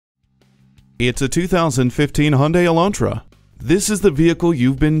It's a 2015 Hyundai Elantra. This is the vehicle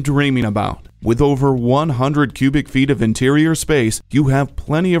you've been dreaming about. With over 100 cubic feet of interior space, you have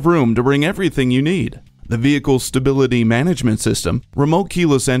plenty of room to bring everything you need. The vehicle's stability management system, remote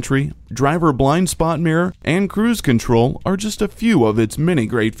keyless entry, driver blind spot mirror, and cruise control are just a few of its many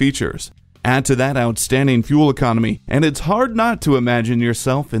great features. Add to that outstanding fuel economy, and it's hard not to imagine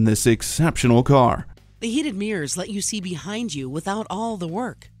yourself in this exceptional car. The heated mirrors let you see behind you without all the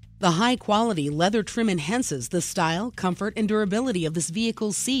work. The high-quality leather trim enhances the style, comfort, and durability of this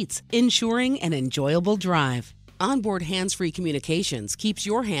vehicle's seats, ensuring an enjoyable drive. Onboard hands-free communications keeps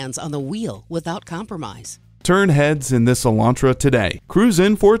your hands on the wheel without compromise. Turn heads in this Elantra today. Cruise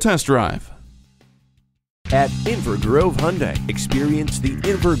in for a test drive. At Inver Grove Hyundai, experience the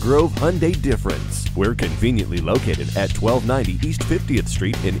Inver Grove Hyundai difference. We're conveniently located at 1290 East 50th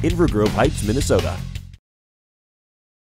Street in Inver Grove Heights, Minnesota.